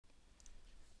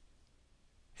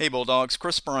Hey Bulldogs,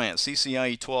 Chris Bryant,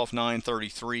 CCIE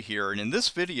 12933 here, and in this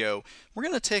video we're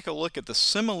going to take a look at the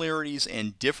similarities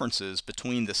and differences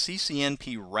between the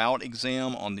CCNP route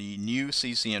exam on the new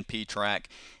CCNP track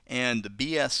and the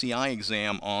BSCI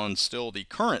exam on still the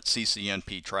current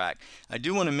CCNP track. I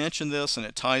do want to mention this, and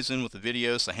it ties in with the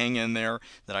video, so hang in there,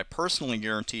 that I personally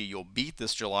guarantee you'll beat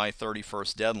this July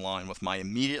 31st deadline with my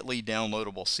immediately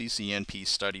downloadable CCNP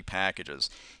study packages.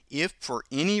 If for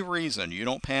any reason you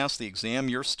don't pass the exam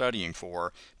you're studying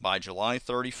for by July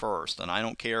 31st, and I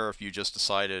don't care if you just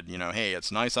decided, hey,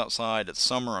 it's nice outside, it's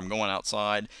summer, I'm going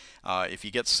outside, if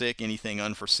you get sick, anything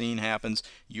unforeseen happens,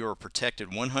 you are protected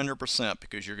 100%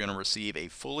 because you're going to receive a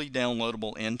fully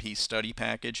downloadable NP study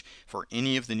package for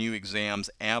any of the new exams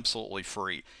absolutely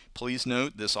free. Please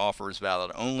note this offer is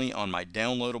valid only on my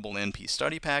downloadable NP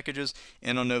study packages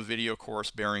and on no video course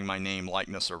bearing my name,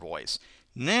 likeness, or voice.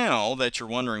 Now that you're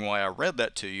wondering why I read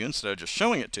that to you instead of just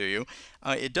showing it to you,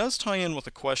 it does tie in with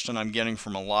a question I'm getting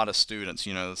from a lot of students,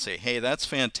 that say, hey, that's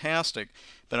fantastic,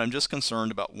 but I'm just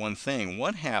concerned about one thing.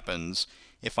 What happens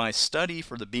if I study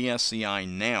for the BSCI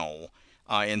now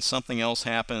and something else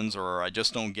happens, or I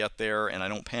just don't get there and I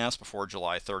don't pass before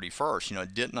July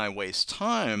 31st? Didn't I waste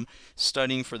time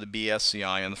studying for the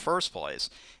BSCI in the first place?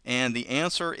 And the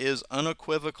answer is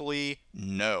unequivocally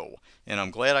no. And I'm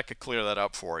glad I could clear that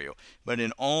up for you. But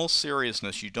in all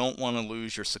seriousness, you don't want to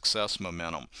lose your success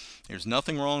momentum. There's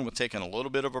nothing wrong with taking a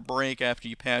little bit of a break after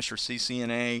you pass your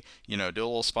CCNA, do a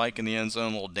little spike in the end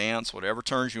zone, a little dance, whatever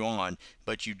turns you on.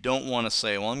 But you don't want to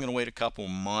say, well, I'm going to wait a couple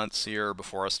months here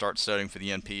before I start studying for the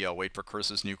NP. I'll wait for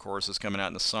Chris's new courses coming out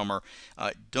in the summer.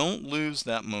 Don't lose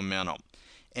that momentum.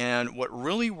 And what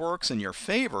really works in your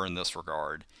favor in this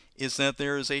regard is that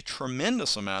there is a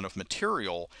tremendous amount of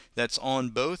material that's on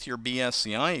both your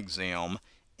BSCI exam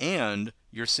and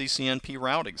your CCNP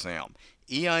route exam.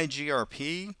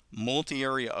 EIGRP,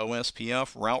 multi-area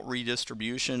OSPF, route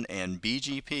redistribution, and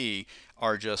BGP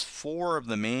are just four of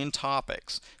the main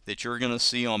topics that you're going to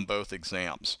see on both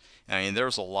exams. I mean,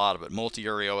 there's a lot of it.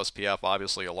 Multi-area OSPF,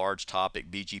 obviously a large topic,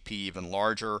 BGP even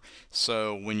larger.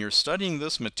 So when you're studying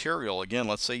this material, again,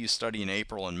 let's say you study in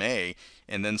April and May,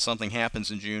 and then something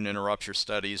happens in June, interrupts your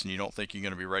studies, and you don't think you're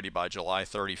going to be ready by July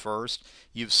 31st,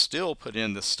 you've still put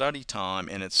in the study time,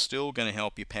 and it's still going to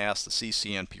help you pass the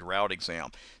CCNP route exam.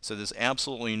 So there's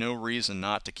absolutely no reason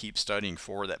not to keep studying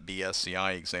for that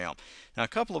BSCI exam. Now, a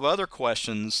couple of other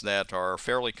questions that are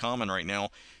fairly common right now.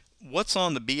 What's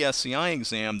on the BSCI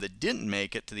exam that didn't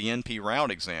make it to the NP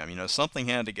route exam? Something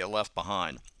had to get left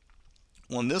behind.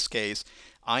 Well, in this case,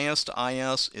 IS to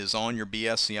IS is on your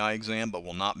BSCI exam but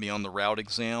will not be on the route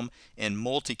exam, and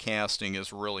multicasting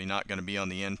is really not going to be on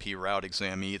the NP route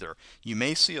exam either. You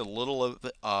may see a little of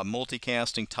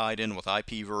multicasting tied in with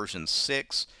IP version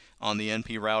 6 on the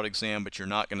NP route exam, but you're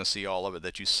not going to see all of it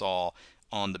that you saw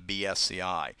on the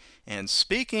BSCI. And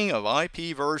speaking of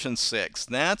IP version 6,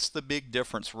 that's the big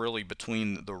difference really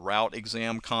between the route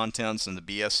exam contents and the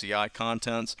BSCI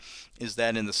contents, is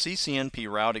that in the CCNP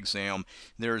route exam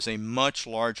there is a much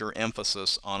larger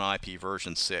emphasis on IP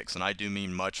version 6, and I do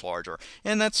mean much larger.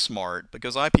 And that's smart,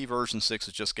 because IP version 6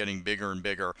 is just getting bigger and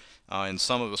bigger, and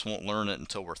some of us won't learn it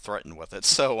until we're threatened with it.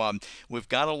 So we've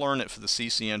got to learn it for the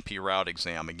CCNP route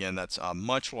exam. Again, that's a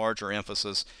much larger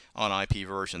emphasis on IP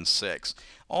version 6.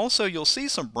 Also, you'll see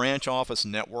some branch office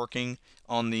networking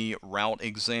on the route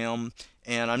exam,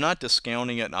 and I'm not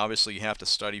discounting it, and obviously you have to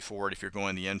study for it if you're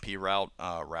going the NP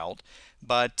route.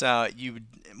 But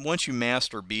once you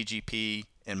master BGP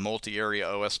and multi-area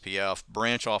OSPF,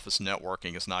 branch office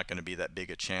networking is not going to be that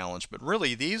big a challenge. But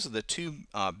really, these are the two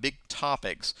big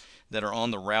topics that are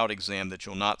on the route exam that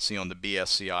you'll not see on the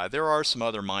BSCI. There are some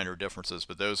other minor differences,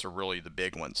 but those are really the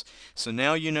big ones. So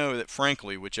now you know that,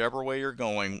 frankly, whichever way you're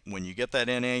going, when you get that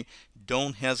NA,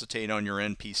 don't hesitate on your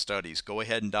NP studies. Go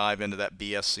ahead and dive into that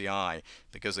BSCI,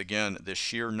 because again, the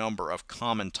sheer number of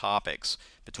common topics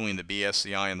between the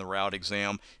BSCI and the route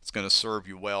exam, it's going to serve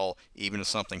you well even if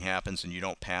something happens and you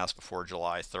don't pass before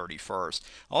July 31st.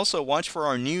 Also, watch for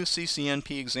our new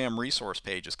CCNP exam resource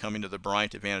pages coming to the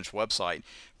Bryant Advantage website.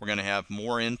 We're going to have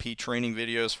more NP training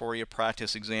videos for you,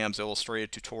 practice exams,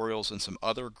 illustrated tutorials, and some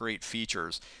other great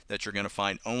features that you're going to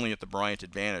find only at the Bryant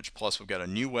Advantage. Plus, we've got a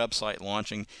new website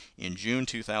launching in June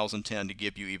 2010 to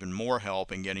give you even more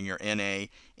help in getting your NA,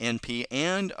 NP,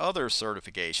 and other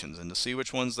certifications. And to see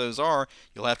which ones those are,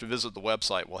 you'll have to visit the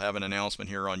website. We'll have an announcement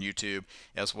here on YouTube,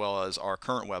 as well as our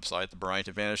current website,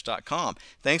 thebryantadvantage.com.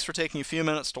 Thanks for taking a few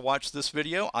minutes to watch this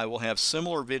video. I will have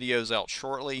similar videos out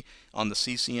shortly on the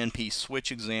CCNP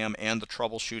switch exam and the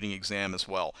troubleshooting exam as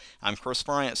well. I'm Chris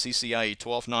Bryant, CCIE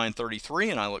 12933,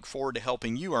 and I look forward to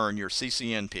helping you earn your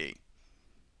CCNP.